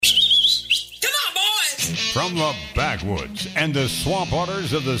From the backwoods and the swamp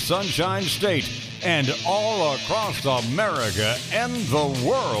waters of the Sunshine State and all across America and the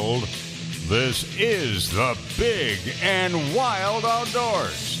world, this is the Big and Wild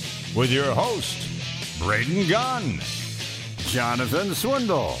Outdoors with your host, Braden Gunn, Jonathan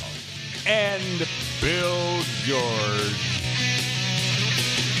Swindle, and Bill George.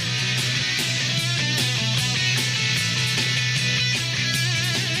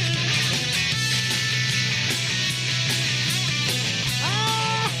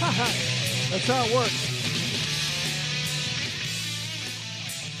 That's how it works.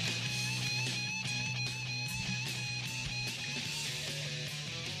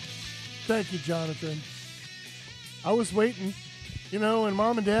 Thank you, Jonathan. I was waiting. You know, when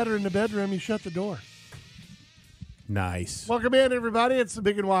Mom and Dad are in the bedroom, you shut the door. Nice. Welcome in, everybody. It's the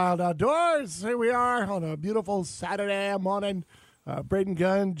Big and Wild Outdoors. Here we are on a beautiful Saturday morning. Braden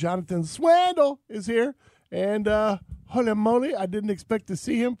Gunn, Jonathan Swindle is here. And holy moly, I didn't expect to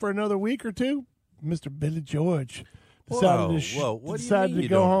see him for another week or two. Mr. Billy George decided to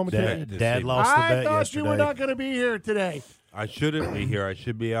go home today. Dad lost the bet I thought yesterday. you were not going to be here today. I shouldn't be here. I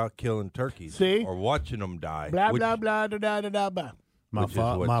should be out killing turkeys. See? Or watching them die. Blah, blah, blah, da, da, da, da, blah.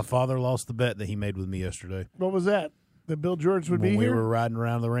 My father lost the bet that he made with me yesterday. What was that? That Bill George would When be we here? were riding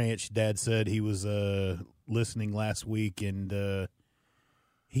around the ranch, Dad said he was listening last week, and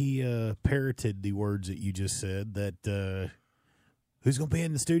he parroted the words that you just said, that who's going to be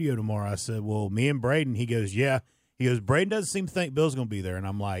in the studio tomorrow? I said, well, me and Braden. He goes, yeah. He goes, Braden doesn't seem to think Bill's going to be there. And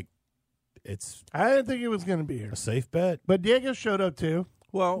I'm like, it's I didn't think he was going to be here. a safe bet. But Diego showed up, too.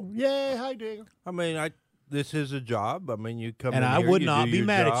 Well, Yay, hi, Diego. I mean, this is a job. I mean, you come And in I here, would you not do be your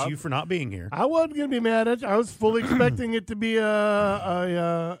mad job. at you for not being here. I wasn't going to be mad at you. I was fully expecting it to be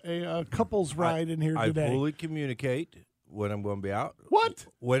a couple's ride in here today. I fully communicate when I'm going to be out. What?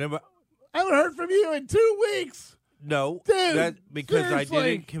 Whenever. I haven't heard from you in 2 weeks. No, Dude, because seriously. I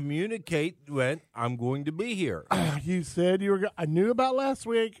didn't communicate when I'm going to be here. You said you were. I knew about last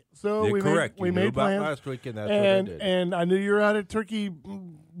week, so You're we correct. made we you knew made about plans. last week, and that's and what I did. and I knew you were out at Turkey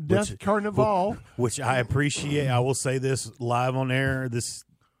Death Carnival. Which I appreciate. I will say this live on air.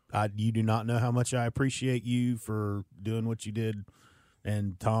 You do not know how much I appreciate you for doing what you did,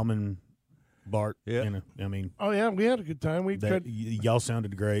 and Tom and Bart. Yeah. You know, I mean, Oh yeah, we had a good time. y'all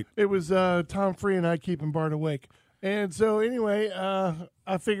sounded great. It was Tom Free and I keeping Bart awake. And so anyway,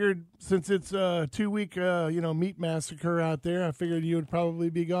 I figured since it's a 2-week meat massacre out there, I figured you would probably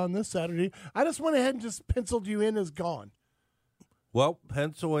be gone this Saturday. I just went ahead and just penciled you in as gone. Well,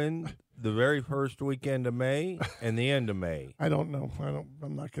 pencil in the very first weekend of May and the end of May. I don't know.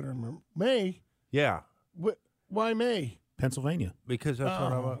 I'm not going to remember. May? Yeah, Why May? Pennsylvania. because that's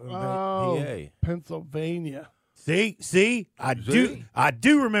what I'm Oh, PA. Pennsylvania. See, I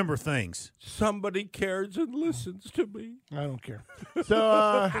do remember things. Somebody cares and listens to me. I don't care.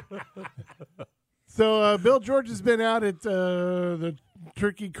 So Bill George has been out at the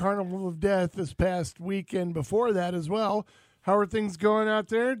Turkey Carnival of Death this past weekend. Before that as well. How are things going out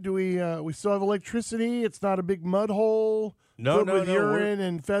there? Do we still have electricity? It's not a big mud hole. No, filled with no, urine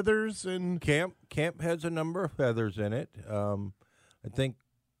and feathers and Camp has a number of feathers in it. I think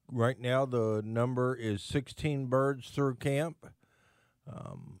right now the number is 16 birds through camp.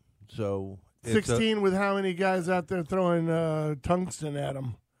 So it's 16 with how many guys out there throwing tungsten at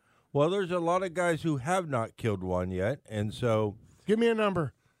them? well, there's a lot of guys who have not killed one yet, and so Give me a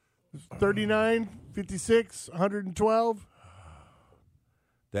number. 39, 56, 112.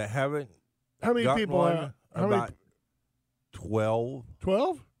 that haven't How many got people? one. How many? About 12.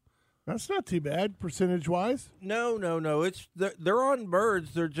 12? That's not too bad, percentage-wise. No. It's they're on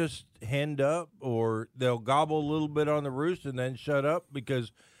birds. They're just henned up, or they'll gobble a little bit on the roost and then shut up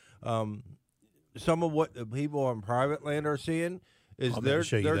because some of what the people on private land are seeing is I'll they're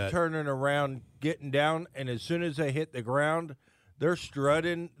show you that. turning around, getting down, and as soon as they hit the ground, they're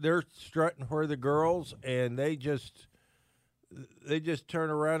strutting. They're strutting for the girls, and they just turn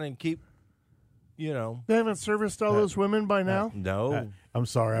around and keep, you know. They haven't serviced all those women by now? No. I'm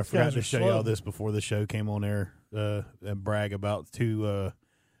sorry, I These forgot guys to are show slow. y'all this before the show came on air and brag about two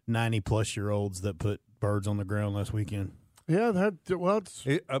 90-plus-year-olds that put birds on the ground last weekend. Yeah, it's Up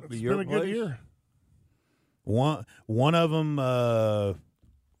to it's your been a good place? year. One of them, Let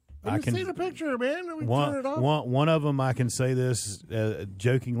I me can see the picture, man. We turn it off. one of them. I can say this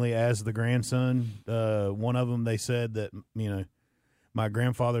jokingly as the grandson. One of them, they said that my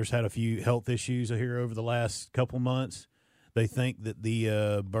grandfather's had a few health issues here over the last couple months. They think that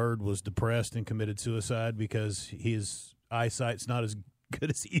the bird was depressed and committed suicide because his eyesight's not as good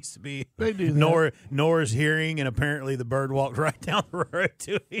as it used to be. They do that. Nor his hearing, and apparently the bird walked right down the road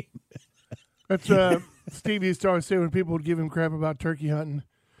to him. That's Steve used to always say when people would give him crap about turkey hunting,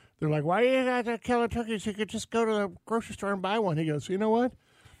 they're like, "Why you got to kill turkeys? You could just go to the grocery store and buy one." He goes, "You know what?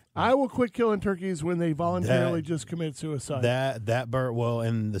 I will quit killing turkeys when they voluntarily just commit suicide." That bird. Well,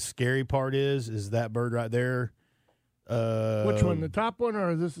 and the scary part is that bird right there. Which one? The top one,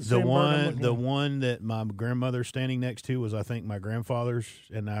 or is this the same bird I'm looking The at? one that my grandmother's standing next to was, I think, my grandfather's,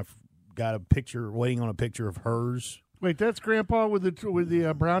 and I've got a picture, waiting on a picture of hers. Wait, that's Grandpa with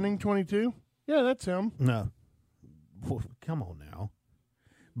the Browning 22. Yeah, that's him. No, well, come on now.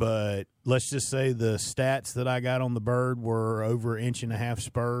 But let's just say the stats that I got on the bird were over 1.5 inch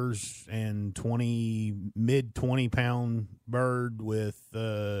spurs and mid 20-pound bird with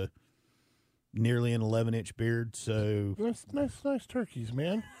nearly an 11-inch beard. So That's nice turkeys,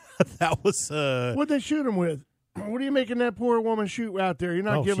 man. that was What'd they shoot him with? What are you making that poor woman shoot out there? You're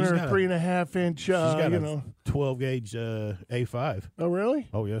not giving her a 3.5 inch. she's got you a know. 12 gauge A5. Oh, really?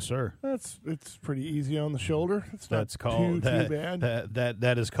 Oh yes, sir. It's pretty easy on the shoulder. It's not That's called too bad.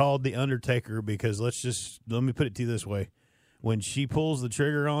 That is called the Undertaker, because let me put it to you this way: when she pulls the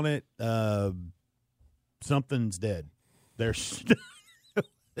trigger on it, something's dead. There's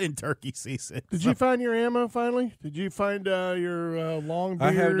in turkey season. Did you find your ammo finally? Did you find your long beard?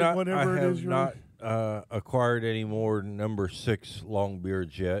 I have not. Whatever I it is. have not acquired any more number 6 long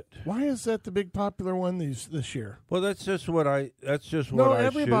beards yet. Why is that the big popular one this year? Well, that's just what I. That's just No, what I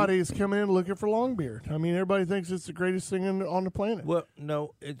everybody shoot. is coming in looking for longbeard. I mean, everybody thinks it's the greatest thing on the planet. Well,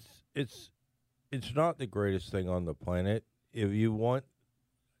 no, it's not the greatest thing on the planet. If you want,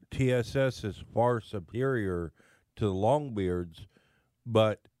 TSS is far superior to the longbeards,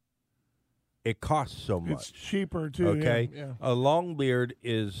 but it costs so much. It's cheaper too. Okay, Yeah. a longbeard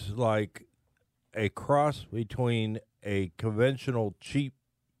is like a cross between a conventional cheap,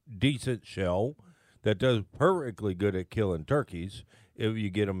 decent shell that does perfectly good at killing turkeys if you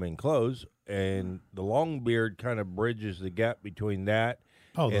get them in close, and the longbeard kind of bridges the gap between that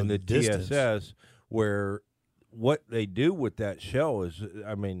and the distance. TSS, where what they do with that shell is,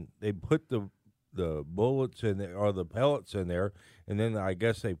 I mean, they put the bullets in there or the pellets in there, and then I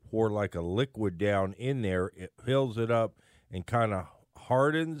guess they pour like a liquid down in there. It fills it up and kind of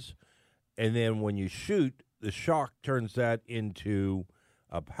hardens, and then when you shoot, the shock turns that into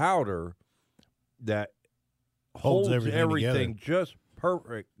a powder that holds everything just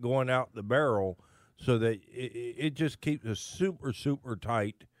perfect going out the barrel, so that it just keeps a super, super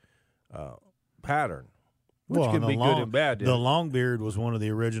tight pattern, which can be good and bad. The longbeard was one of the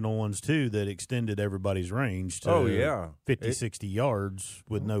original ones, too, that extended everybody's range to Oh, yeah. 50, 60 yards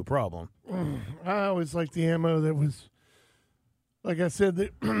with no problem. I always liked the ammo that was, like I said,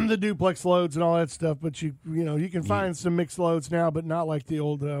 the duplex loads and all that stuff. But you can find some mixed loads now, but not like the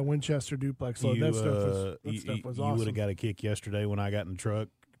old Winchester duplex load. That stuff was You awesome. would have got a kick yesterday when I got in the truck.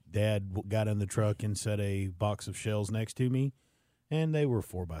 Dad got in the truck and set a box of shells next to me, and they were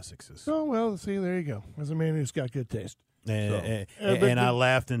 4x6s. Oh, well, see, there you go. As a man who's got good taste. And I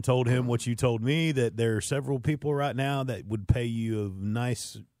laughed and told him what you told me, that there are several people right now that would pay you a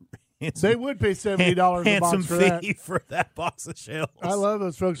nice, handsome, They would pay $70 a handsome box for that. fee for that box of shells. I love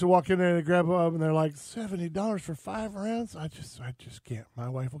those folks who walk in there and grab them up and they're like, $70 for 5 rounds? I just can't. My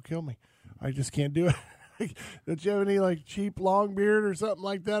wife will kill me. I just can't do it. Don't you have any like cheap long beard or something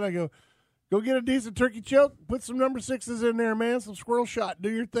like that? I go get a decent turkey choke, put some number 6s in there, man, some squirrel shot. Do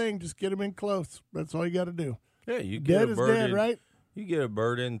your thing. Just get them in close. That's all you got to do. Yeah, you get Dead a is bird dead, in, right? You get a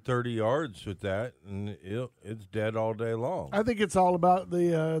bird in 30 yards with that, and it's dead all day long. I think it's all about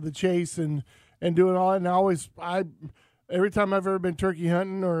the chase and doing all that. And every time I've ever been turkey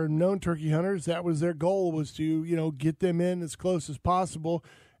hunting or known turkey hunters, that was their goal, was to get them in as close as possible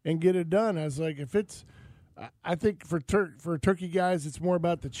and get it done. I was like, I think for turkey guys, it's more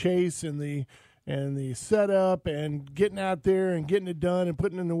about the chase and the setup and getting out there and getting it done and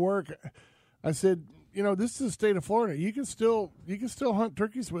putting in the work. I said, this is the state of Florida. You can still hunt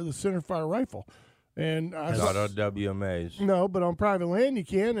turkeys with a centerfire rifle, and Not on WMAs. no, but on private land you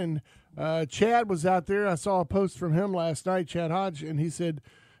can. And Chad was out there. I saw a post from him last night, Chad Hodge, and he said,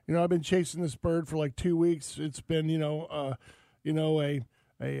 I've been chasing this bird for like 2 weeks. It's been a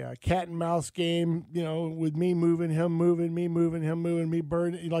cat and mouse game, with me moving, him moving, me moving, him moving, me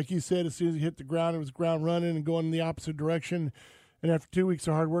bird. Like you said, as soon as he hit the ground, it was ground running and going in the opposite direction. And after 2 weeks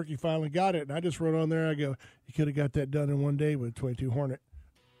of hard work, he finally got it. And I just wrote on there, I go, you could have got that done in one day with a 22 Hornet.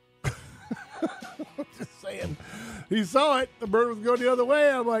 Just saying. He saw it. The bird was going the other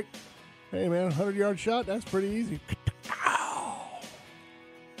way. I'm like, hey, man, 100-yard shot, that's pretty easy.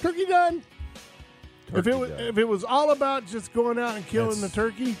 Turkey done. If it was all about just going out and killing the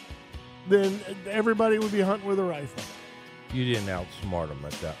turkey, then everybody would be hunting with a rifle. You didn't outsmart them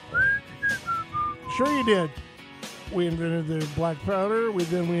at that point. Sure you did. We invented the black powder. We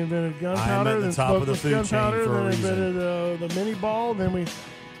invented gunpowder. I am at the then top of the smokeless food chain gunpowder. for a Then reason. invented the mini ball. Then we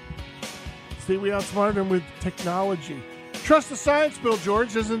outsmarted them with technology. Trust the science, Bill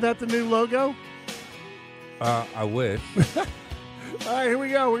George. Isn't that the new logo? I wish. All right, here we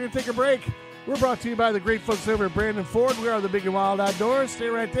go. We're going to take a break. We're brought to you by the great folks over at Brandon Ford. We are the Big and Wild Outdoors. Stay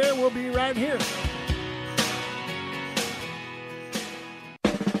right there. We'll be right here.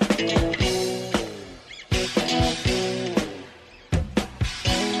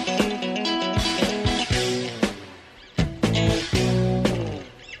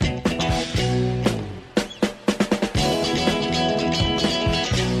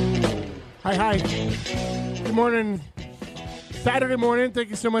 Hi. Good morning. Saturday morning. Thank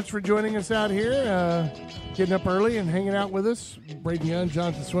you so much for joining us out here. Getting up early and hanging out with us. Braden Young,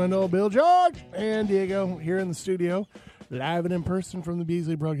 Jonathan Swindle, Bill George, and Diego here in the studio, live and in person from the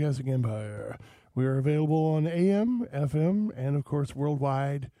Beasley Broadcasting Empire. We are available on AM, FM, and of course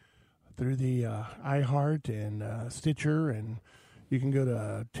worldwide through the iHeart and Stitcher, and you can go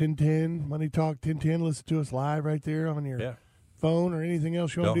to 1010 Money Talk 1010. Listen to us live right there on your phone or anything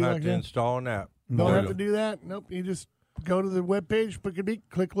else you want to do Don't have like to that. install an app. Don't have to do that. Nope. You just go to the webpage,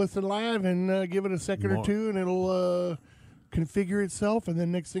 click listen live, and give it a second or two, and it'll configure itself. And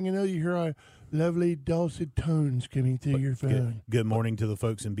then next thing you know, you hear our lovely dulcet tones coming through your phone. Good morning to the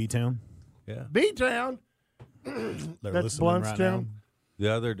folks in B-Town. Yeah. B-Town. They're That's listening right now. Bluntstown.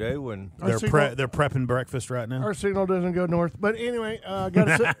 The other day when Our They're prepping breakfast right now. Our signal doesn't go north. But anyway,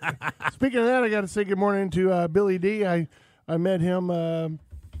 speaking of that, I got to say good morning to Billy D. I met him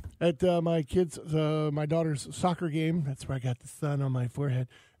at my daughter's soccer game. That's where I got the sun on my forehead.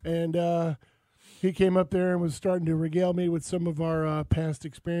 And he came up there and was starting to regale me with some of our past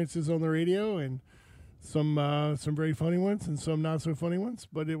experiences on the radio, and some very funny ones and some not so funny ones.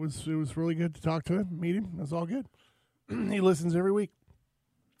 But it was really good to talk to him, meet him. It was all good. He listens every week.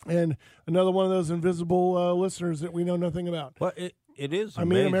 And another one of those invisible listeners that we know nothing about. well, it is. I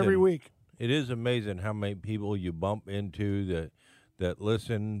meet him every amazing. week. It is amazing how many people you bump into that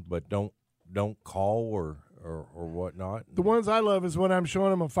listen but don't call or whatnot. The ones I love is when I'm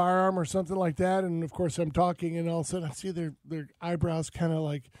showing them a firearm or something like that, and of course I'm talking, and all of a sudden I see their eyebrows kind of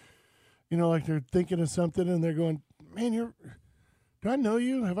like, like they're thinking of something, and they're going, "Man, do I know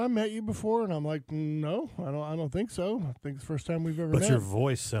you? Have I met you before?" And I'm like, "No, I don't think so. I think it's the first time we've ever met." But your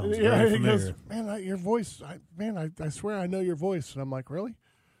voice sounds Yeah, very he familiar. goes, "Man, your voice, I swear I know your voice." And I'm like, "Really?"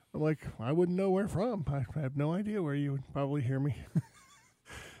 I'm like, "I wouldn't know where from. I have no idea where you would probably hear me."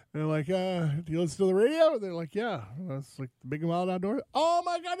 And they're like, "Do you listen to the radio?" And they're like, "Yeah." That's like the Big and Wild Outdoors. Oh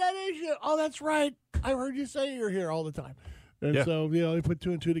my God, that is you. Oh, that's right. I heard you say you're here all the time. And so, they put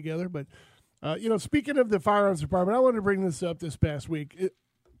two and two together. But, speaking of the firearms department, I wanted to bring this up this past week.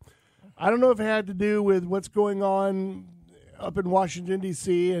 I don't know if it had to do with what's going on up in Washington,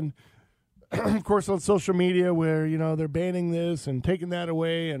 D.C., and of course on social media where, they're banning this and taking that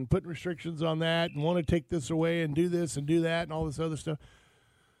away and putting restrictions on that and want to take this away and do this and do that and all this other stuff.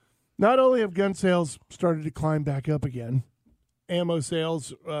 Not only have gun sales started to climb back up again, ammo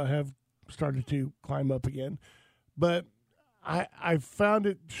sales have started to climb up again, but I found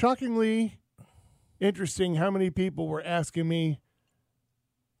it shockingly interesting how many people were asking me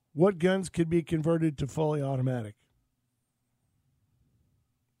what guns could be converted to fully automatic.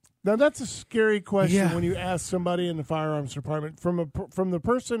 Now, that's a scary question when you ask somebody in the firearms department. From the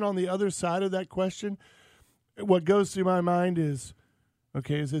person on the other side of that question, what goes through my mind is,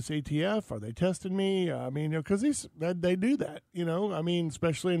 okay, is this ATF? Are they testing me? I mean, because they do that, I mean,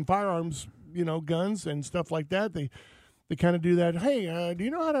 especially in firearms, guns and stuff like that. They kind of do that. Hey, do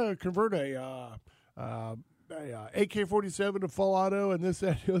you know how to convert a AK-47 to full auto and this,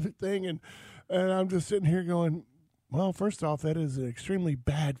 that, the other thing? And I'm just sitting here going, well, first off, that is an extremely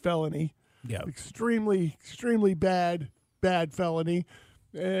bad felony. Yeah. Extremely, extremely bad felony.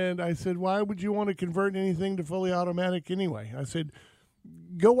 And I said, why would you want to convert anything to fully automatic anyway? I said,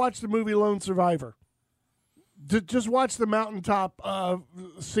 go watch the movie Lone Survivor. Just watch the mountaintop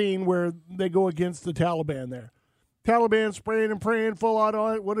scene where they go against the Taliban there. Taliban spraying and praying, full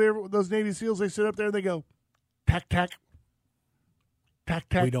auto, whatever. Those Navy SEALs, they sit up there and they go, tack, tack, tack,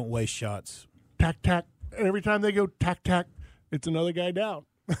 tack. We don't waste shots. Tack, tack. And every time they go tack, tack, it's another guy down.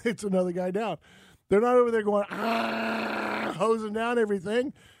 It's another guy down. They're not over there going, hosing down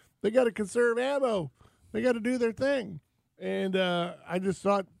everything. They got to conserve ammo. They got to do their thing. And I just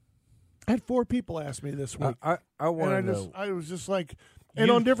thought, I had 4 people ask me this week. I want to know. I was just like, and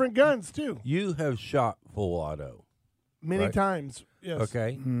on different guns too. You have shot full auto. Many Right. times. Yes.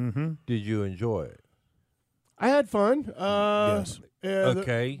 Okay. Mm-hmm. Did you enjoy it? I had fun. Yes.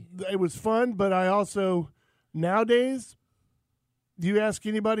 Okay. It was fun, but I also nowadays, you ask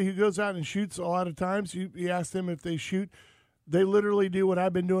anybody who goes out and shoots a lot of times, you ask them if they shoot, they literally do what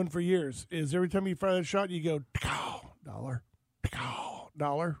I've been doing for years. Is every time you fire that shot, you go dollar,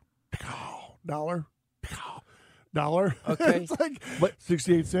 dollar, dollar, dollar. Okay. It's like But-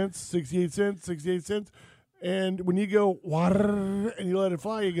 68 cents, 68 cents, 68 cents. And when you go water and you let it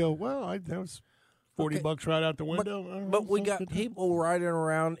fly, you go, well, that was $40 right out the window. But we got people riding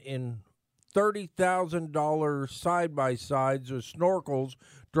around in $30,000 side by sides with snorkels,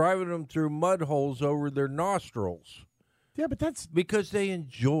 driving them through mud holes over their nostrils Yeah, but that's because they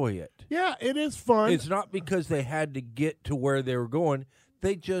enjoy it. yeah, it is fun. It's not because they had to get to where they were going.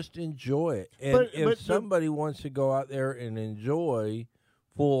 They just enjoy it. And But- if but- somebody wants to go out there and enjoy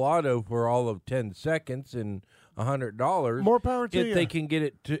full auto for all of 10 seconds and $100, More power to if you. they can get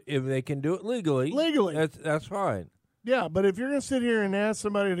it if they can do it legally. Legally. That's fine. Yeah, but if you're going to sit here and ask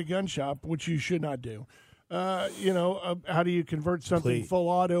somebody at a gun shop, which you should not do, how do you convert something Please. full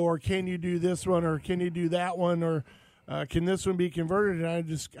auto, or can you do this one, or can you do that one, or can this one be converted?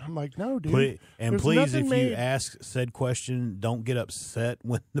 And I'm like, no, dude. Please, There's please, nothing if made- you ask said question, don't get upset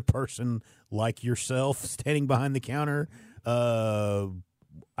when the person like yourself standing behind the counter.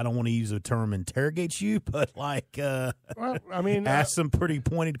 I don't want to use the term interrogates you, but well, I mean, ask some pretty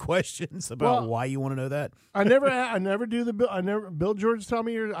pointed questions about Well, why you want to know that. I never do the bill. Bill George taught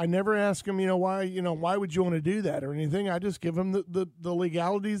me. I never ask him, why would you want to do that or anything. I just give him the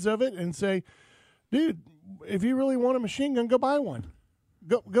legalities of it and say, dude, if you really want a machine gun, go buy one.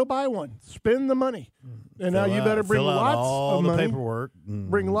 Go buy one. Spend the money. And now you better bring Fill out lots all of the money. paperwork.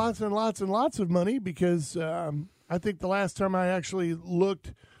 Bring lots and lots and lots of money because I think the last time I actually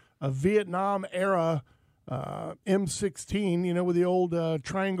looked a Vietnam era M16, with the old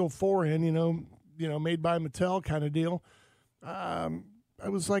triangle forend, made by Mattel kind of deal. It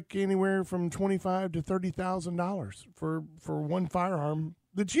was like anywhere from $25,000 to $30,000 for one firearm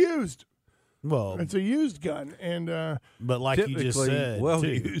that's used. Well, It's a used gun, and but like you just Typically said, well too,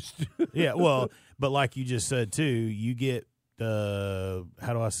 used. yeah, well, but like you just said too, you get how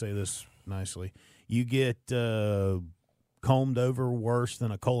do I say this nicely? You get combed over worse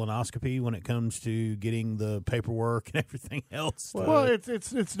than a colonoscopy when it comes to getting the paperwork and everything else. well,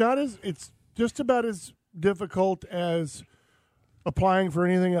 it's not as it's just about as difficult as applying for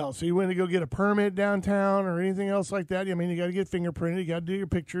anything else. So you want to go get a permit downtown or anything else like that. I mean, you got to get fingerprinted, you got to do your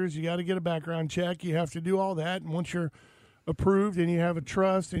pictures, you got to get a background check, you have to do all that. And once you're approved and you have a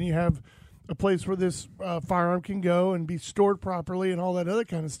trust and you have a place where this firearm can go and be stored properly and all that other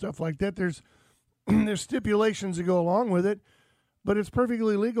kind of stuff like that, there's stipulations that go along with it, but it's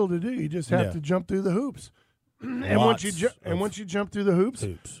perfectly legal to do. You just have Yeah. to jump through the hoops. And once you jump through the hoops,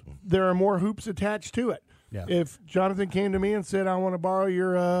 there are more hoops attached to it. Yeah. If Jonathan came to me and said, I want to borrow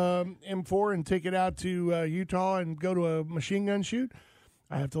your M4 and take it out to Utah and go to a machine gun shoot,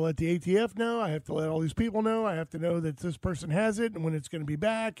 I have to let the ATF know. I have to let all these people know. I have to know that this person has it and when it's going to be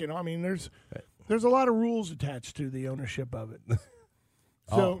back. And I mean, there's a lot of rules attached to the ownership of it.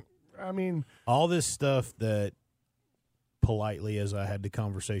 So, I mean, all this stuff that politely, as I had the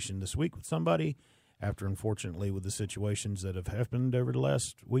conversation this week with somebody, after unfortunately with the situations that have happened over the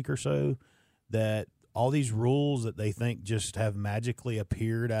last week or so, that all these rules that they think just have magically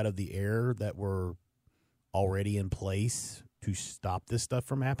appeared out of the air that were already in place to stop this stuff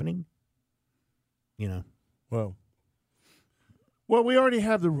from happening. Well, we already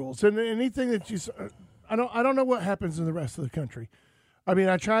have the rules, and anything that I don't know what happens in the rest of the country. I mean,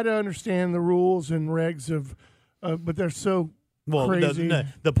 I try to understand the rules and regs but they're so crazy.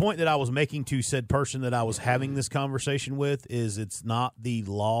 The point that I was making to said person that I was having this conversation with is it's not the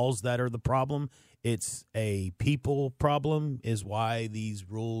laws that are the problem. It's a people problem is why these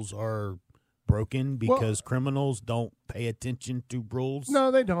rules are broken because criminals don't pay attention to rules.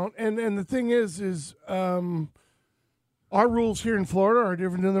 No, they don't. And the thing is our rules here in Florida are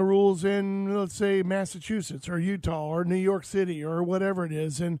different than the rules in, let's say, Massachusetts or Utah or New York City or whatever it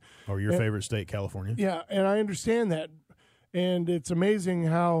is. Or your favorite state, California. Yeah, and I understand that. And it's amazing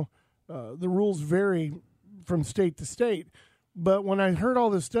how the rules vary from state to state. But when I heard all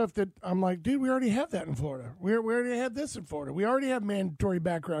this stuff, that I'm like, dude, we already have that in Florida. We already have this in Florida. We already have mandatory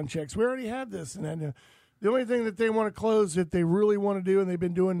background checks. We already have this and that. The only thing that they want to close that they really want to do, and they've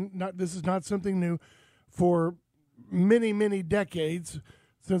been doing, this is not something new, for many, many decades,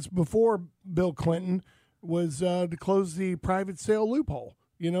 since before Bill Clinton, was to close the private sale loophole.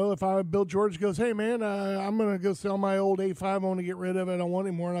 If Bill George goes, hey, man, I'm going to go sell my old A5. I want to get rid of it. I don't want it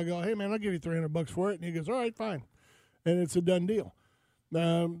anymore. And I go, hey, man, I'll give you $300 for it. And he goes, all right, fine. And it's a done deal.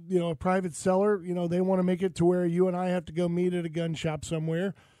 A private seller, they want to make it to where you and I have to go meet at a gun shop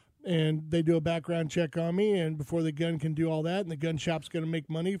somewhere, and they do a background check on me, and before the gun can do all that, and the gun shop's going to make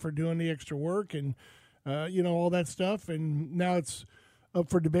money for doing the extra work and, all that stuff. And now it's up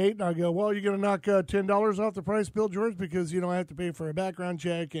for debate, and I go, well, you're going to knock $10 off the price, Bill George, because, I have to pay for a background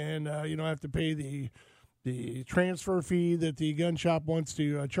check, and, I have to pay the transfer fee that the gun shop wants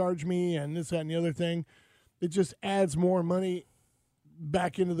to charge me, and this, that, and the other thing. It just adds more money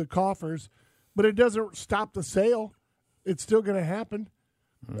back into the coffers, but it doesn't stop the sale. It's still going to happen.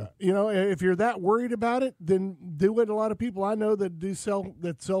 If you're that worried about it, then do what a lot of people I know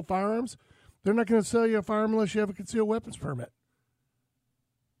that sell firearms. They're not going to sell you a firearm unless you have a concealed weapons permit.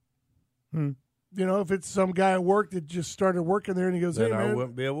 If it's some guy at work that just started working there and he goes, then hey, man, I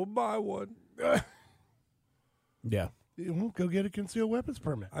wouldn't be able to buy one. Yeah. You won't go get a concealed weapons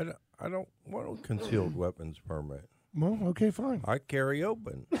permit. I don't want a concealed weapons permit. Well, okay, fine. I carry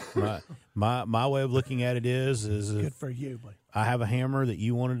open. My way of looking at it is Good for you, buddy. I have a hammer that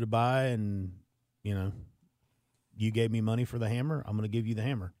you wanted to buy, and you gave me money for the hammer, I'm going to give you the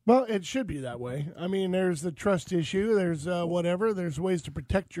hammer. Well, it should be that way. I mean, there's the trust issue. There's whatever. There's ways to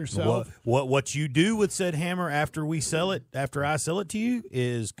protect yourself. What you do with said hammer after I sell it to you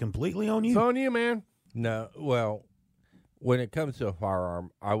is completely on you. It's on you, man. No, well, when it comes to a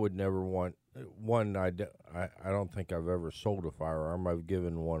firearm, I would never want one. I don't think I've ever sold a firearm. I've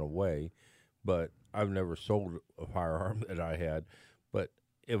given one away, but I've never sold a firearm that I had. But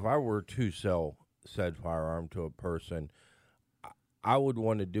if I were to sell said firearm to a person, I would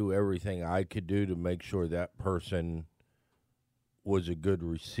want to do everything I could do to make sure that person was a good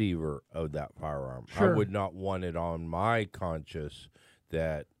receiver of that firearm. Sure. I would not want it on my conscience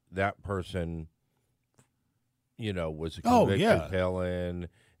that person, was a convicted felon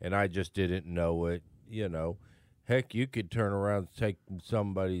and I just didn't know it. Heck, you could turn around and take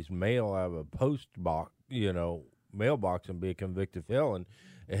somebody's mail out of a post box, mailbox and be a convicted felon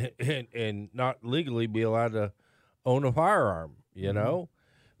and not legally be allowed to own a firearm,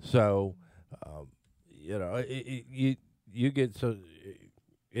 So, you get so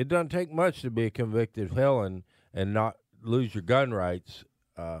it doesn't take much to be a convicted felon and not lose your gun rights,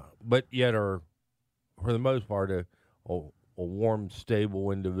 but yet are, for the most part, a warm,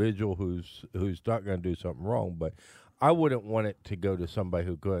 stable individual who's not going to do something wrong. But I wouldn't want it to go to somebody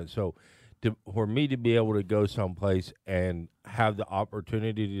who couldn't. So for me to be able to go someplace and have the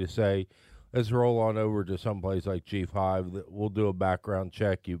opportunity to say, let's roll on over to someplace like G5, we'll do a background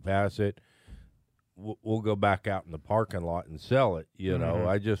check, you pass it, we'll go back out in the parking lot and sell it.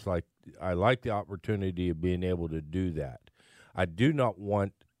 I like the opportunity of being able to do that. I do not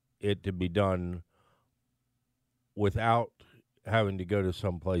want it to be done without having to go to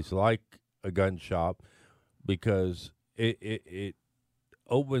someplace like a gun shop, because it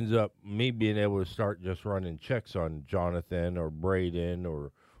opens up me being able to start just running checks on Jonathan or Braden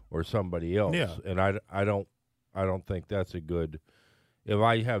or somebody else. Yeah. And I don't think that's a good. If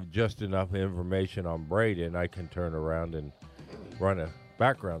I have just enough information on Braden, I can turn around and run a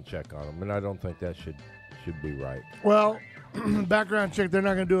background check on him, and I don't think that should be right. Well, background check, they're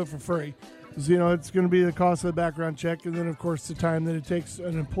not going to do it for free. Because, it's going to be the cost of the background check, and then, of course, the time that it takes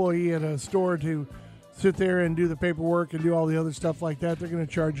an employee at a store to sit there and do the paperwork and do all the other stuff like that. They're going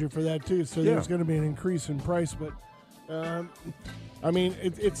to charge you for that, too. So there's going to be an increase in price. But,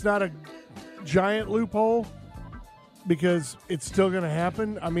 it's not a giant loophole because it's still going to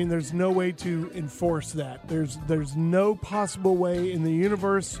happen. I mean, there's no way to enforce that. There's no possible way in the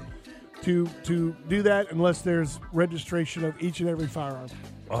universe to do that unless there's registration of each and every firearm.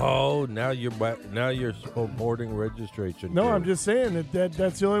 Oh, now you're supporting registration. No, too. I'm just saying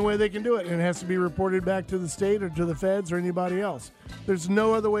that's the only way they can do it, and it has to be reported back to the state or to the feds or anybody else. There's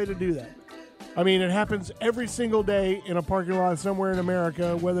no other way to do that. I mean, it happens every single day in a parking lot somewhere in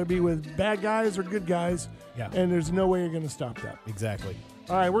America, whether it be with bad guys or good guys, and there's no way you're going to stop that. Exactly.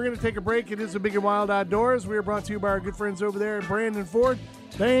 All right, we're going to take a break. It is the Big and Wild Outdoors. We are brought to you by our good friends over there at Brandon Ford.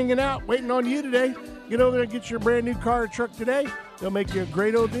 They're hanging out, waiting on you today. Get over there and get your brand new car or truck today. They'll make you a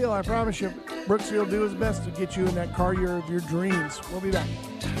great old deal, I promise you. Brooksy will do his best to get you in that car of your dreams. We'll be back.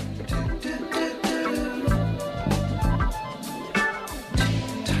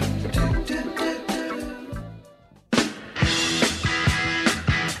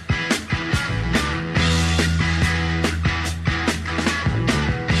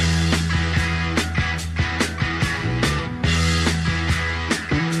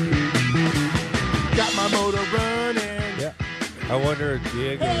 Got my motor running. Yeah. I wonder if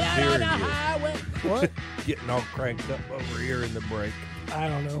Diego's hearing you. What? Getting all cranked up over here in the break. I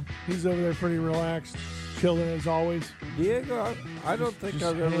don't know. He's over there pretty relaxed. chilling as always. Diego, I don't think Just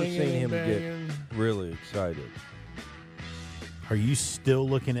I've ever hanging seen him and get banging. really excited. Are you still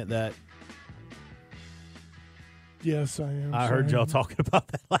looking at that? Yes, I am. I heard sorry. y'all talking about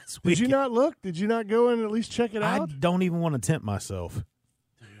that last week. Did you not look? Did you not go and at least check it I out? don't even want to tempt myself.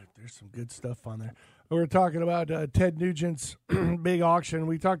 There's some good stuff on there. We were talking about Ted Nugent's big auction.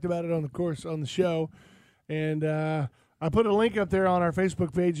 We talked about it on the show, and I put a link up there on our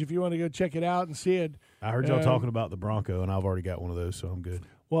Facebook page if you want to go check it out and see it. I heard y'all talking about the Bronco, and I've already got one of those, so I'm good.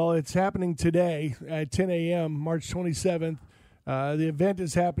 Well, it's happening today at 10 a.m., March 27th. The event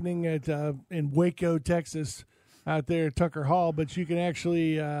is happening at in Waco, Texas, out there at Tucker Hall. But you can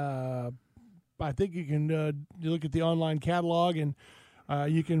actually, I think you can you look at the online catalog, and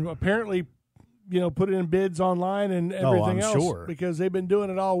you can apparently, put in bids online and everything I'm else. sure. Because they've been doing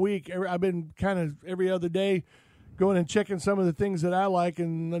it all week. I've been kind of every other day going and checking some of the things that I like,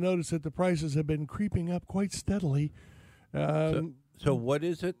 and I notice that the prices have been creeping up quite steadily. So what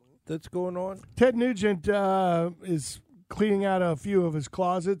is it that's going on? Ted Nugent is cleaning out a few of his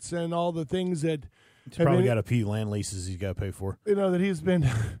closets and all the things that He's probably got a few land leases he's got to pay for. that he's been,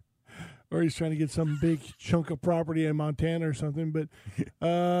 or he's trying to get some big chunk of property in Montana or something. But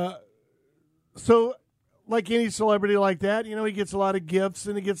so, like any celebrity like that, he gets a lot of gifts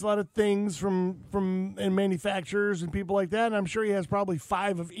and he gets a lot of things from and manufacturers and people like that. And I'm sure he has probably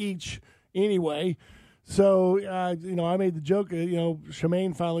 5 of each anyway. So, I made the joke,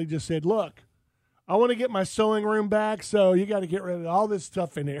 Shemaine finally just said, look, I want to get my sewing room back, so you got to get rid of all this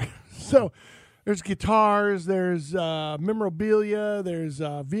stuff in here. So there's guitars, there's memorabilia, there's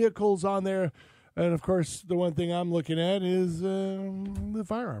vehicles on there. And, of course, the one thing I'm looking at is the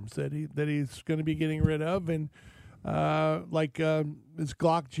firearms that he's going to be getting rid of. And his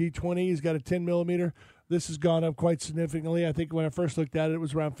Glock G20, he's got a 10-millimeter. This has gone up quite significantly. I think when I first looked at it, it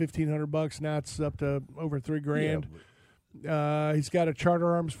was around $1,500. Now it's up to over $3,000. He's got a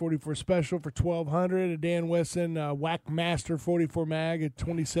Charter Arms 44 Special for $1,200. A Dan Wesson Whack Master 44 mag at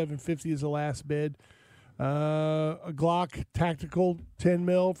 $2,750 is the last bid. A Glock Tactical 10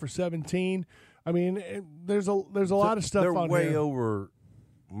 mil for $17,000. I mean, there's a lot of stuff on They're here. way over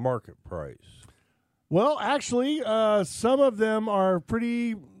market price. Well, actually, some of them are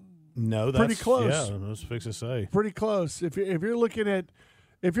pretty No, that's Pretty close. Yeah, I was fixing to say. pretty close. If you're looking at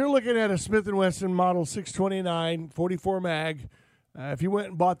a Smith & Wesson Model 629 44 mag, if you went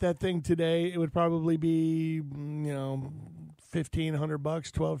and bought that thing today, it would probably be $1,500,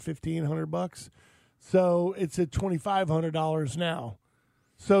 $1,500. So it's at $2,500 now.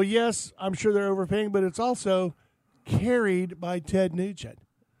 So yes, I'm sure they're overpaying, but it's also carried by Ted Nugent.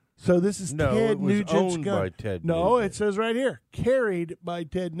 So this is No, Ted it was Nugent's owned gun. by Ted No, Nugent. it says right here, carried by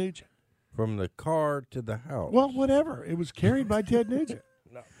Ted Nugent. From the car to the house. Well, whatever. It was carried by Ted Nugent.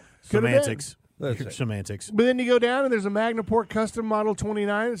 Could have been. Semantics. Listen. Semantics. But then you go down and there's a Magnaport Custom Model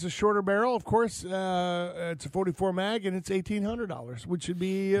 29. It's a shorter barrel, of course. It's a 44 mag and it's $1,800, which should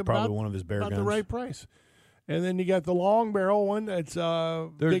be Probably about, one of his bear about the guns. right price. And then you got the long barrel one. It's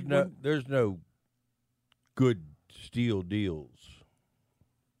big one. There's no good steel deals.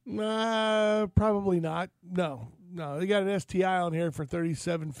 Probably not. No. They got an STI on here for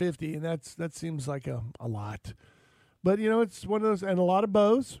 $3,750, and that seems like a lot. But it's one of those, and a lot of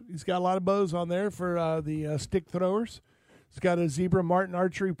bows. He's got a lot of bows on there for the stick throwers. He's got a Zebra Martin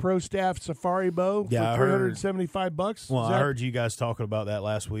Archery Pro Staff Safari bow Yeah, I for heard- $375. Well, Is I that- heard you guys talking about that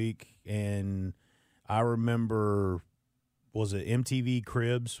last week, and I remember, was it MTV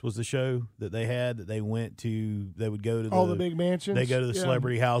Cribs was the show that they had that they went to? They would go to all the big mansions. They go to the Yeah.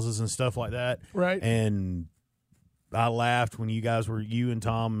 celebrity houses and stuff like that. Right. And I laughed when you and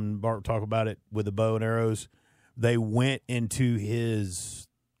Tom and Bart talk about it with the bow and arrows. They went into his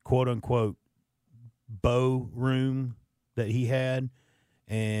quote unquote bow room that he had,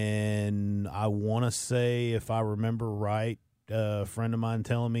 and I want to say, if I remember right, a friend of mine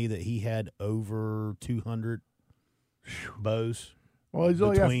telling me that he had over 200 bows Well, he's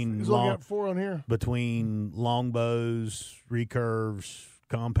only got between 4 on here. between long bows, recurves,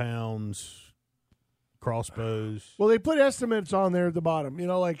 compounds, crossbows. Well, they put estimates on there at the bottom.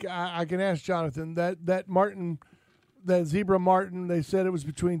 Like I can ask Jonathan that Martin, that Zebra Martin. They said it was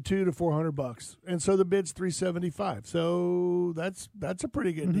between $200 to $400, and so the bid's $375. So that's a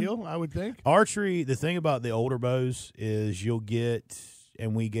pretty good deal, I would think. Archery, the thing about the older bows is you'll get,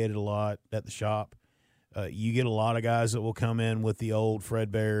 and we get it a lot at the shop, you get a lot of guys that will come in with the old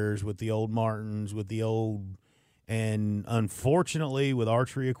Fred Bears, with the old Martins, with the old, and unfortunately with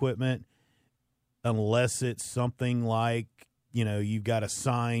archery equipment, unless it's something like, you've got a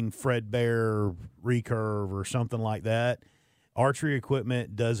signed Fred Bear recurve or something like that, archery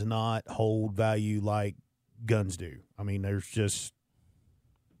equipment does not hold value like guns do. I mean, there's just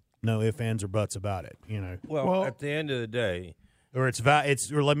no ifs, ands, or buts about it. Well, at the end of the day, or or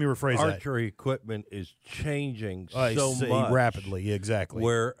let me rephrase archery equipment is changing that. so much rapidly, exactly.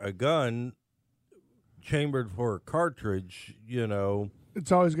 Where a gun chambered for a cartridge,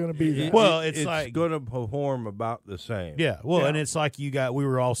 it's always going to be that. It's like going to perform about the same. Yeah, and it's like we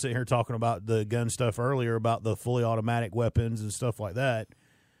were all sitting here talking about the gun stuff earlier about the fully automatic weapons and stuff like that.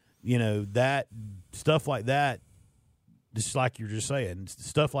 That stuff like that, just like you're just saying,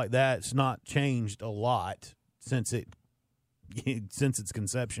 stuff like that's not changed a lot since its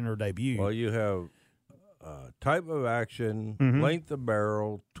conception or debut. Well, you have type of action, length of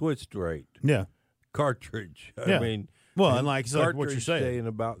barrel, twist rate, cartridge. Yeah. I mean, and like what you're cartridge saying, staying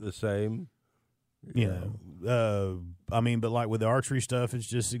about the same. But like with the archery stuff, it's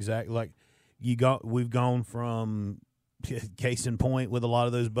just exactly like we've gone from case in point with a lot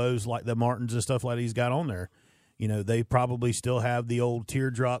of those bows, like the Martins and stuff like he's got on there. They probably still have the old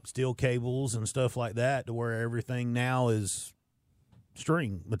teardrop steel cables and stuff like that, to where everything now is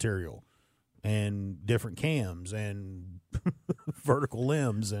string material and different cams and vertical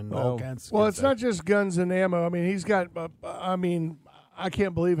limbs and all kinds. Well, it's not just guns and ammo. I mean, he's got. I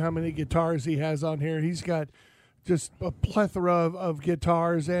can't believe how many guitars he has on here. He's got just a plethora of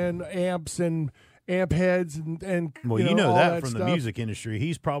guitars and amps and amp heads and well, all that from stuff. The music industry.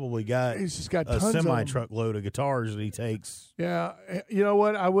 He's probably got just got a tons of them. truckload of guitars that he takes. Yeah, you know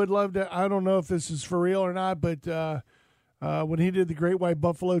what? I would love to. I don't know if this is for real or not, but when he did the Great White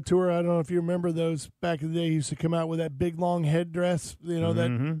Buffalo tour, I don't know if you remember those back in the day. He used to come out with that big long headdress,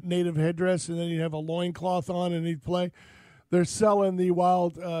 that native headdress, and then he'd have a loincloth on and he'd play. They're selling the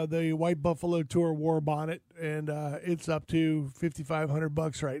White Buffalo Tour war bonnet, and it's up to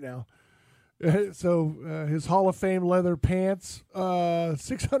 $5,500 right now. So his Hall of Fame leather pants,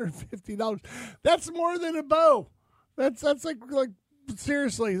 $650. That's more than a bow. That's like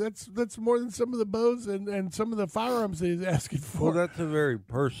seriously, that's more than some of the bows and some of the firearms that he's asking for. Well, that's a very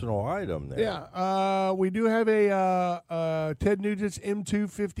personal item there. Yeah. We do have a Ted Nugent's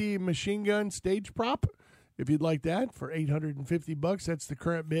M250 machine gun stage prop. If you'd like that for $850, that's the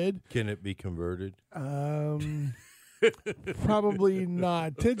current bid. Can it be converted? Probably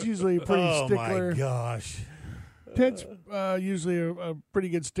not. Ted's usually a pretty stickler. Oh my gosh. Ted's usually a pretty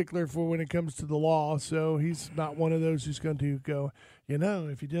good stickler for when it comes to the law, so he's not one of those who's going to go,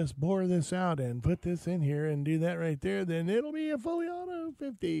 if you just bore this out and put this in here and do that right there, then it'll be a fully auto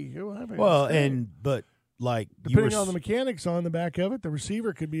 50. But like depending on the mechanics on the back of it, the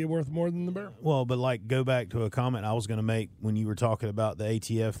receiver could be worth more than the barrel. Well, but like go back to a comment I was going to make when you were talking about the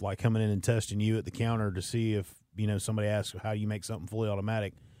ATF like coming in and testing you at the counter to see if somebody asks how you make something fully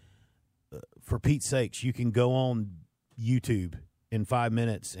automatic. For Pete's sakes, you can go on YouTube in 5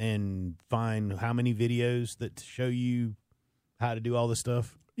 minutes and find how many videos that show you how to do all this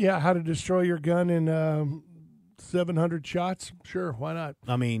stuff. Yeah, how to destroy your gun in 700 shots. Sure, why not?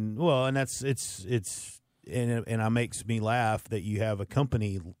 I mean, well, and it's and it makes me laugh that you have a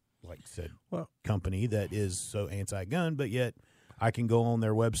company, like I said, company that is so anti-gun, but yet I can go on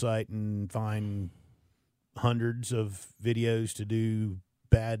their website and find hundreds of videos to do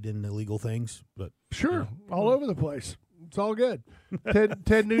bad and illegal things. But sure, all over the place. It's all good.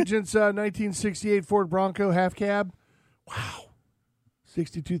 Ted Nugent's 1968 Ford Bronco half cab. Wow,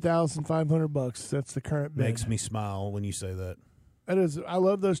 $62,500. That's the current bid. Makes me smile when you say that. That is, I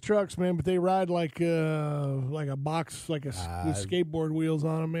love those trucks, man. But they ride like a box, like with skateboard wheels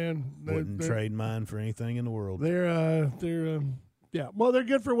on them, man. Wouldn't trade mine for anything in the world. They're well, they're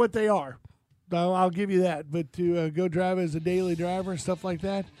good for what they are. I'll give you that. But to go drive as a daily driver and stuff like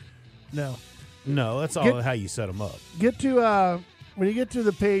that, no. No, that's all how you set them up. Get to when you get to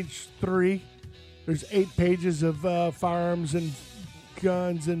the page 3, there's 8 pages of firearms and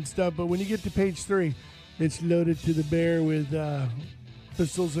guns and stuff. But when you get to page 3, it's loaded to the bear with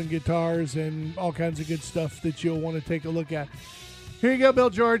pistols and guitars and all kinds of good stuff that you'll want to take a look at. Here you go, Bill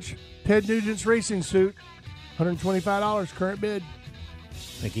George. Ted Nugent's racing suit, $125 current bid.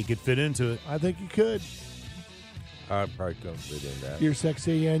 Think he could fit into it? I think you could. I probably couldn't fit in that. You're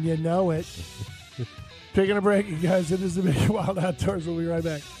sexy and you know it. Taking a break, you guys. It is the Big Wild Outdoors. We'll be right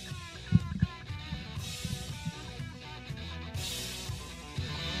back.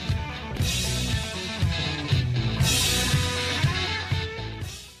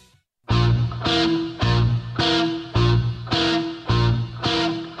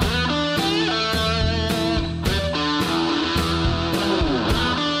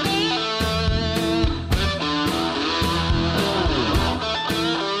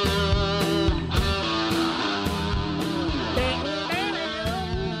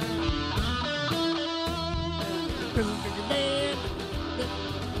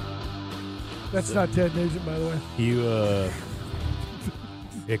 That's not Ted Nugent, by the way.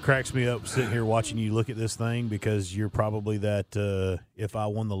 It cracks me up sitting here watching you look at this thing because you're probably that. If I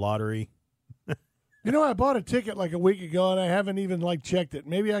won the lottery, You know, I bought a ticket like a week ago, and I haven't even checked it.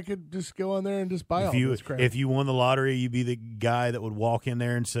 Maybe I could just go on there and just buy all this crap. if you won the lottery, you'd be the guy that would walk in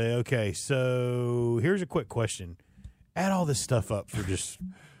there and say, "Okay, so here's a quick question: add all this stuff up for just."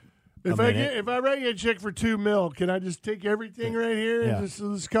 If I write you a check for $2 million, can I just take everything right here and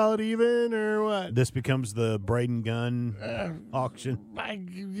just call it even, or what? This becomes the Braden Gunn auction.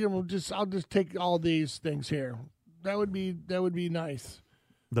 I'll just take all these things here. That would be nice.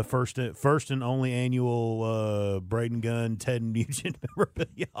 The first and only annual Braden Gunn Ted Nugent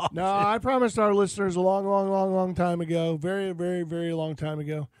memorabilia auction. No, I promised our listeners a long time ago, very, very, very long time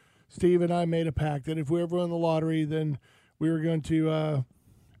ago, Steve and I made a pact that if we ever won the lottery, then we were going to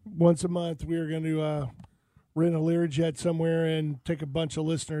once a month we were going to rent a Learjet somewhere and take a bunch of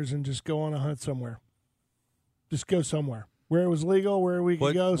listeners and just go on a hunt somewhere. Just go somewhere where it was legal, where we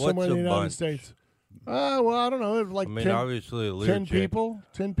could go somewhere in the United States. Well, I don't know. Like 10, obviously, a 10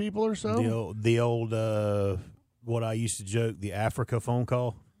 people or so. The old what I used to joke, the Africa phone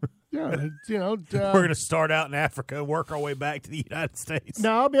call. Yeah, we're going to start out in Africa, work our way back to the United States.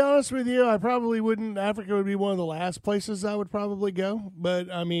 Now, I'll be honest with you, I probably wouldn't. Africa would be one of the last places I would probably go. But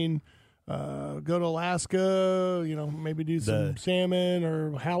I mean, go to Alaska. Maybe do some salmon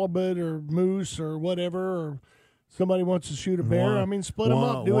or halibut or moose or whatever. Or somebody wants to shoot a bear. Split them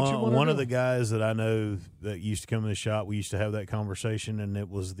up. Do what you want to do. One of the guys that I know that used to come in the shop, we used to have that conversation, and it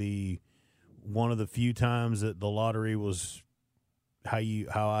was one of the few times that the lottery was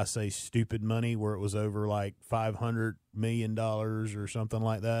how I say stupid money, where it was over like $500 million or something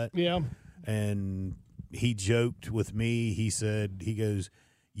like that. Yeah. And he joked with me. He goes,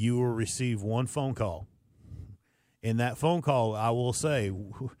 "You will receive one phone call. In that phone call, I will say,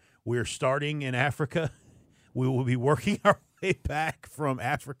 we're starting in Africa. We will be working our way back from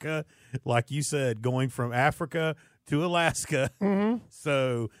Africa, like you said, going from Africa to Alaska. Mm-hmm.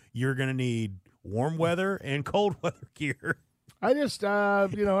 So you're going to need warm weather and cold weather gear." I just,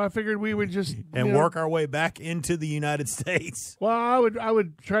 I figured we would just work our way back into the United States. Well, I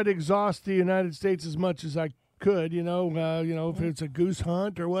would try to exhaust the United States as much as I could. If it's a goose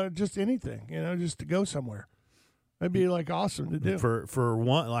hunt or what, just anything. Just to go somewhere. That'd be awesome to do. For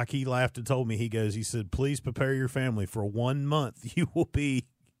one, like he laughed and told me, he said, "Please prepare your family for 1 month. It'll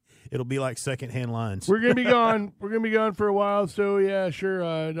be like secondhand lines." We're gonna be gone. We're gonna be gone for a while. So yeah,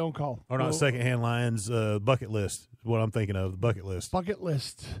 sure. Don't call. Or not secondhand lines. Bucket list is what I'm thinking of. The bucket list. Bucket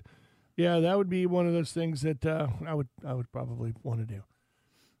list. Yeah, that would be one of those things that I would probably want to do.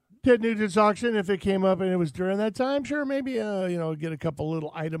 Ted Nugent's auction, if it came up and it was during that time, sure, maybe get a couple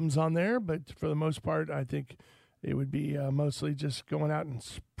little items on there. But for the most part, I think it would be mostly just going out and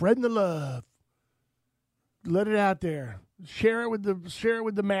spreading the love. Let it out there. Share it with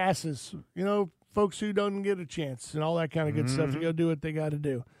the masses. Folks who don't get a chance and all that kind of good stuff to go do what they got to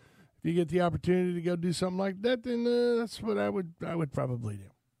do. If you get the opportunity to go do something like that, then that's what I would probably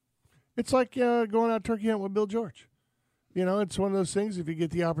do. It's like going out turkey hunt with Bill George. It's one of those things. If you get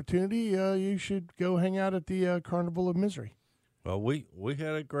the opportunity, you should go hang out at the Carnival of Misery. Well, we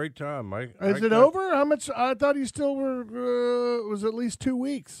had a great time. Is it over? How much? I thought you still were. Was at least 2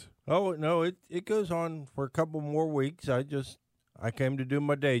 weeks. Oh no, it goes on for a couple more weeks. I came to do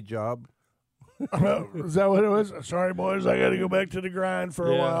my day job. Is that what it was? Sorry, boys, I got to go back to the grind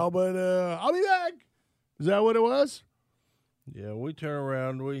for a while, but I'll be back. Is that what it was? Yeah, we turn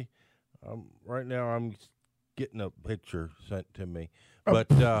around. Right now I'm getting a picture sent to me, but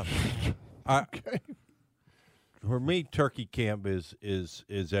for me, turkey camp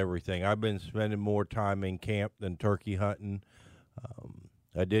is everything. I've been spending more time in camp than turkey hunting.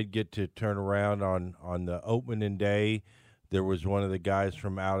 I did get to turn around on the opening day. There was one of the guys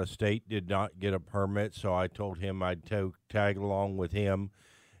from out of state did not get a permit, so I told him I'd tag along with him,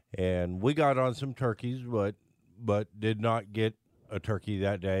 and we got on some turkeys, but did not get a turkey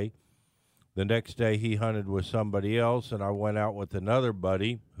that day. The next day he hunted with somebody else, and I went out with another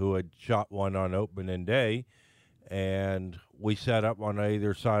buddy who had shot one on opening day, and we sat up on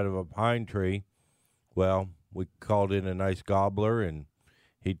either side of a pine tree. Well, we called in a nice gobbler, and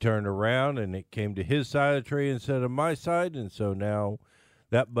he turned around, and it came to his side of the tree instead of my side, and so now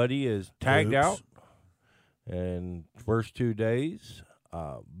that buddy is tagged out. And first 2 days,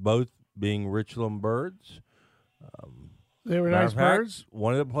 both being Richland birds. They were nice birds.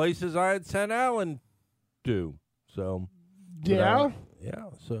 One of the places I had sent Alan to. So yeah.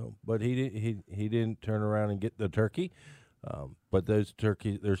 So, but he didn't turn around and get the turkey. But those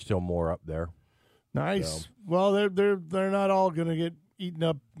turkeys, there's still more up there. Nice. So. Well, they're not all going to get eaten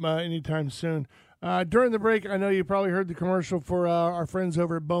up anytime soon. During the break, I know you probably heard the commercial for our friends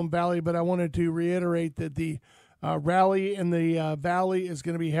over at Bone Valley, but I wanted to reiterate that the rally in the valley is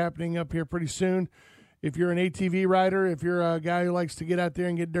going to be happening up here pretty soon. If you're an ATV rider, if you're a guy who likes to get out there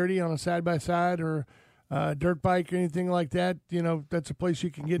and get dirty on a side-by-side or dirt bike or anything like that, that's a place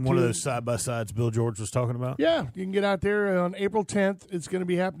you can get to. One of those side-by-sides Bill George was talking about? Yeah, you can get out there on April 10th. It's going to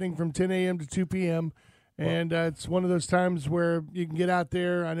be happening from 10 a.m. to 2 p.m., and it's one of those times where you can get out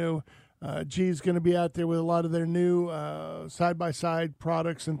there. I know G's going to be out there with a lot of their new side-by-side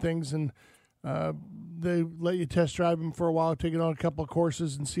products and things, and they let you test drive them for a while, take it on a couple of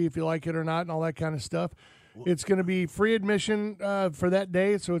courses and see if you like it or not and all that kind of stuff. It's going to be free admission for that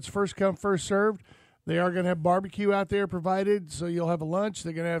day, so it's first come, first served. They are going to have barbecue out there provided, so you'll have a lunch.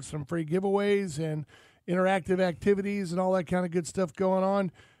 They're going to have some free giveaways and interactive activities and all that kind of good stuff going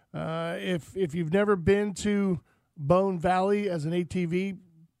on. If you've never been to Bone Valley as an ATV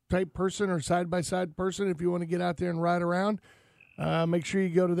type person or side-by-side person, if you want to get out there and ride around, make sure you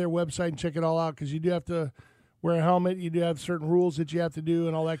go to their website and check it all out, because you do have to wear a helmet. You do have certain rules that you have to do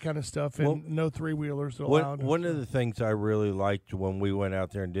and all that kind of stuff, and no three-wheelers allowed. One of the things I really liked when we went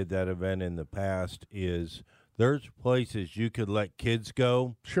out there and did that event in the past is there's places you could let kids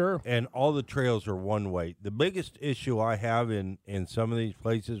go. Sure. And all the trails are one way. The biggest issue I have in some of these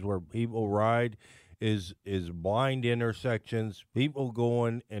places where people ride is blind intersections, people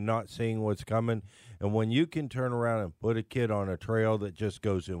going and not seeing what's coming. And when you can turn around and put a kid on a trail that just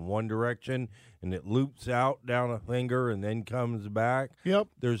goes in one direction and it loops out down a finger and then comes back. Yep.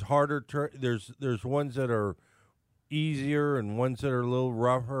 There's harder there's ones that are easier and ones that are a little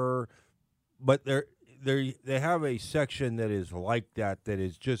rougher, but they have a section that is like that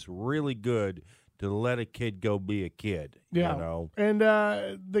is just really good to let a kid go be a kid. Yeah. And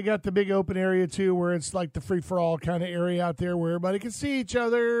they got the big open area, too, where it's like the free-for-all kind of area out there where everybody can see each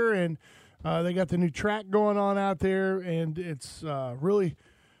other. And they got the new track going on out there. And it's really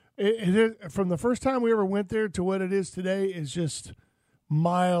it is, from the first time we ever went there to what it is today, is just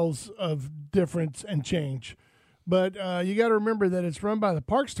miles of difference and change. But you got to remember that it's run by the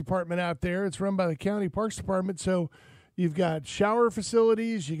Parks Department out there. It's run by the County Parks Department, so you've got shower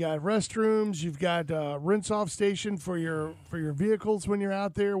facilities, you got restrooms, you've got rinse-off station for your vehicles when you're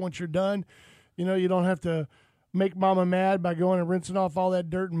out there. Once you're done, you don't have to make mama mad by going and rinsing off all that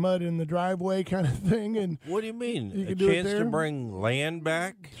dirt and mud in the driveway kind of thing. And what do you mean? You a can do it chance there? to bring land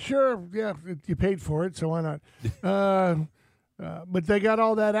back? Sure, yeah, you paid for it, so why not? But they got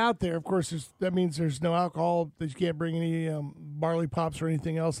all that out there. Of course, that means there's no alcohol. That you can't bring any barley pops or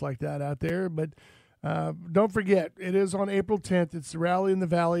anything else like that out there. But don't forget, it is on April 10th. It's the Rally in the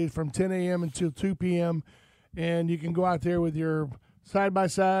Valley from 10 a.m. until 2 p.m. And you can go out there with your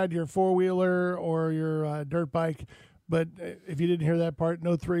side-by-side, your four-wheeler, or your dirt bike. But if you didn't hear that part,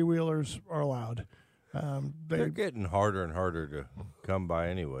 no three-wheelers are allowed. They're getting harder and harder to come by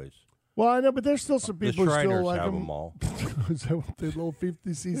anyways. Well, I know, but there's still some people who still like have them all. Is that what the little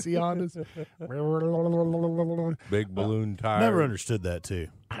 50cc Hondas? Big balloon tires. Never understood that, too.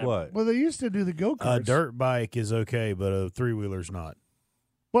 What? Well, they used to do the go-karts. A dirt bike is okay, but a three-wheeler's not.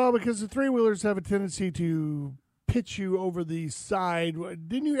 Well, because the three-wheelers have a tendency to pitch you over the side.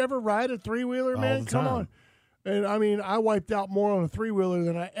 Didn't you ever ride a three-wheeler, man? All the Come time. on. And, I mean, I wiped out more on a three-wheeler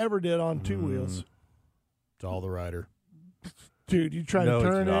than I ever did on two wheels. It's all the rider. Dude, you try No, to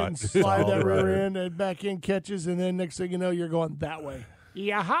it's turn it not. and It's slide all that right. rear end and back end catches, and then next thing you know, you're going that way.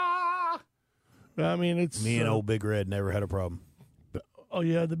 Yaha! I mean, it's... Me and old Big Red never had a problem. Oh,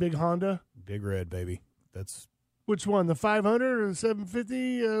 yeah, the big Honda? Big Red, baby. That's... Which one, the 500 or the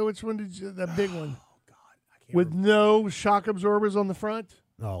 750? Which one did you... That big one? Oh, God. I can't With no shock absorbers on the front?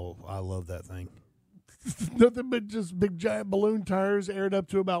 Oh, I love that thing. Nothing but just big giant balloon tires aired up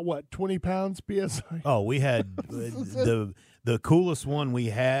to about, 20 pounds PSI? Oh, we had the coolest one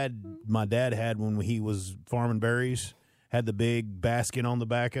we had, my dad had when he was farming berries, had the big basket on the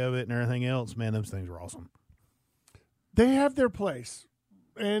back of it and everything else. Man, those things were awesome. They have their place.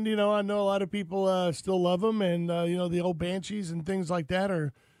 And, I know a lot of people still love them. And, the old Banshees and things like that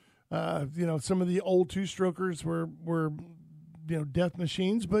are, some of the old two-strokers were death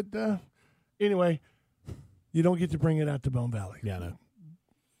machines. But anyway, you don't get to bring it out to Bone Valley. Yeah, I know.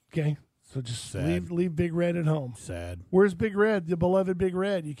 Okay? So just Sad. leave Big Red at home. Sad. Where's Big Red, the beloved Big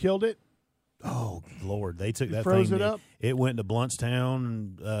Red? You killed it? Oh, Lord. They took that froze thing. it up? It went to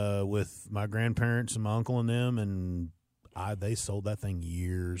Bluntstown with my grandparents and my uncle and them, and they sold that thing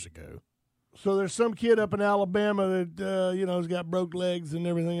years ago. So there's some kid up in Alabama that, has got broke legs and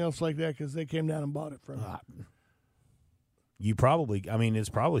everything else like that because they came down and bought it from him. You probably, it's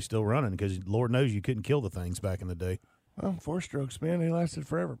probably still running because Lord knows you couldn't kill the things back in the day. Oh, 4 strokes, man. They lasted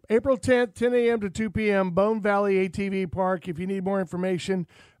forever. April 10th, 10 a.m. to 2 p.m., Bone Valley ATV Park. If you need more information,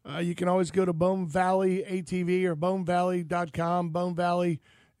 you can always go to Bone Valley ATV or bonevalley.com. Bone Valley,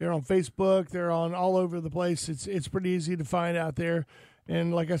 they're on Facebook. They're on all over the place. It's pretty easy to find out there.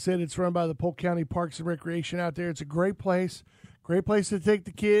 And like I said, it's run by the Polk County Parks and Recreation out there. It's a great place. Great place to take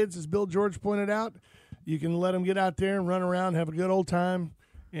the kids, as Bill George pointed out. You can let them get out there and run around, have a good old time.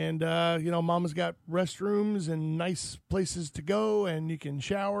 And, Mama's got restrooms and nice places to go, and you can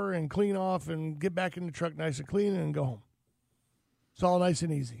shower and clean off and get back in the truck nice and clean and go home. It's all nice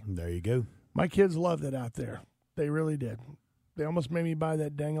and easy. There you go. My kids loved it out there. They really did. They almost made me buy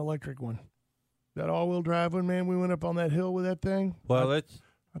that dang electric one. That all-wheel drive one, man. We went up on that hill with that thing. Well,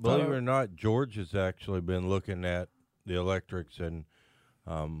 believe it or not, George has actually been looking at the electrics and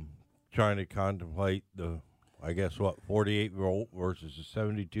trying to contemplate 48 volt versus a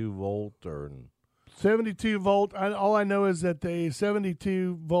 72 volt or 72 volt. All I know is that the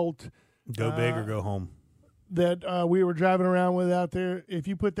 72 volt go big or go home. That we were driving around with out there. If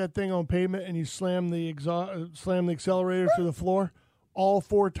you put that thing on pavement and you slam the accelerator to the floor, all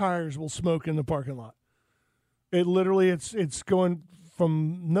 4 tires will smoke in the parking lot. It literally, it's going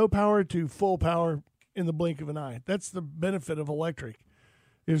from no power to full power in the blink of an eye. That's the benefit of electric.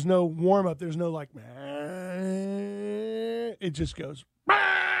 There's no warm up. There's no it just goes.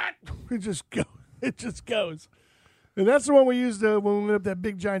 It just goes. And that's the one we used when we went up that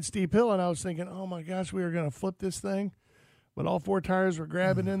big giant steep hill. And I was thinking, oh my gosh, we were going to flip this thing. But all 4 tires were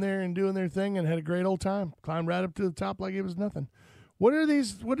grabbing in there and doing their thing and had a great old time. Climbed right up to the top like it was nothing. What are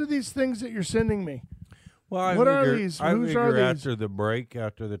these things that you're sending me? Well, what are these? Whose are these? After the break,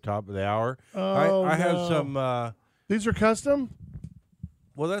 after the top of the hour, I have some. These are custom?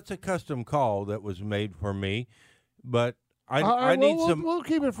 Well, that's a custom call that was made for me, but I need some. We'll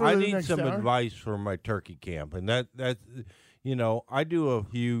keep it for I the need next some hour. advice for my turkey camp, and that I do a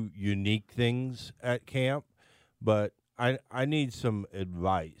few unique things at camp, but I need some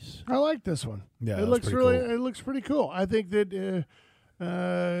advice. I like this one. Yeah, it that's looks pretty really cool. It looks pretty cool. I think that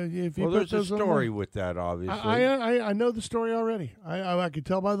if you put There's a those on story there- with that, obviously. I know the story already. I could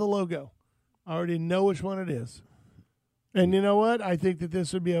tell by the logo. I already know which one it is. And you know what? I think that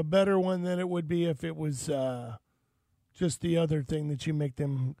this would be a better one than it would be if it was just the other thing that you make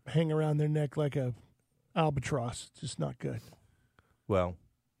them hang around their neck like a albatross. It's just not good. Well,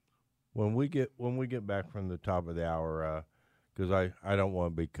 when we get back from the top of the hour, because I don't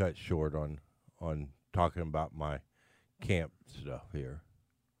want to be cut short on talking about my camp stuff here.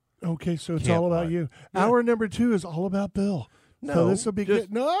 Okay, so it's Camp all about life. you. Yeah. Hour number 2 is all about Bill. No, so this will be just-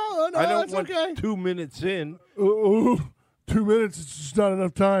 good. No, I don't it's want okay. 2 minutes in. Ooh, 2 minutes is just not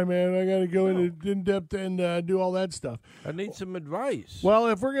enough time, man. I got to go into in depth and do all that stuff. I need some advice. Well,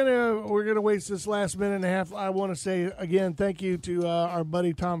 if we're gonna waste this last minute and a half, I want to say again thank you to our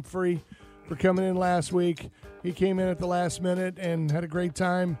buddy Tom Free for coming in last week. He came in at the last minute and had a great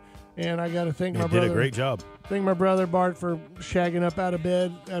time. And I got to thank my brother. Did a great job. Thank my brother Bart for shagging up out of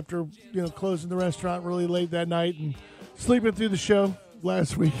bed after closing the restaurant really late that night and sleeping through the show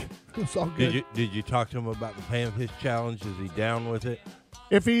last week. It's all good. Did you talk to him about the Panfish challenge? Is he down with it?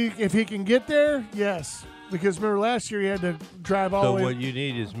 If he can get there, yes. Because remember last year he had to drive all So the way. what you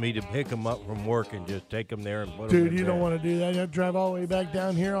need is me to pick him up from work and just take him there and put him Dude, in you don't bed. want to do that. You have to drive all the way back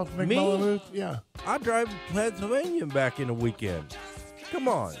down here off Me? McMullen. Yeah. I drive to Pennsylvania back in a weekend. Come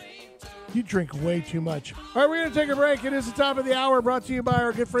on. You drink way too much. All right, we're going to take a break. It is the top of the hour, brought to you by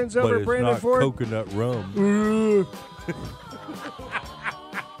our good friends over But at it's Brandon not Ford. coconut rum. Ooh.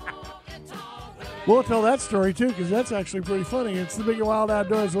 We'll tell that story, too, because that's actually pretty funny. It's the Big and Wild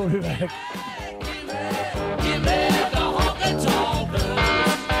Outdoors. We'll be back.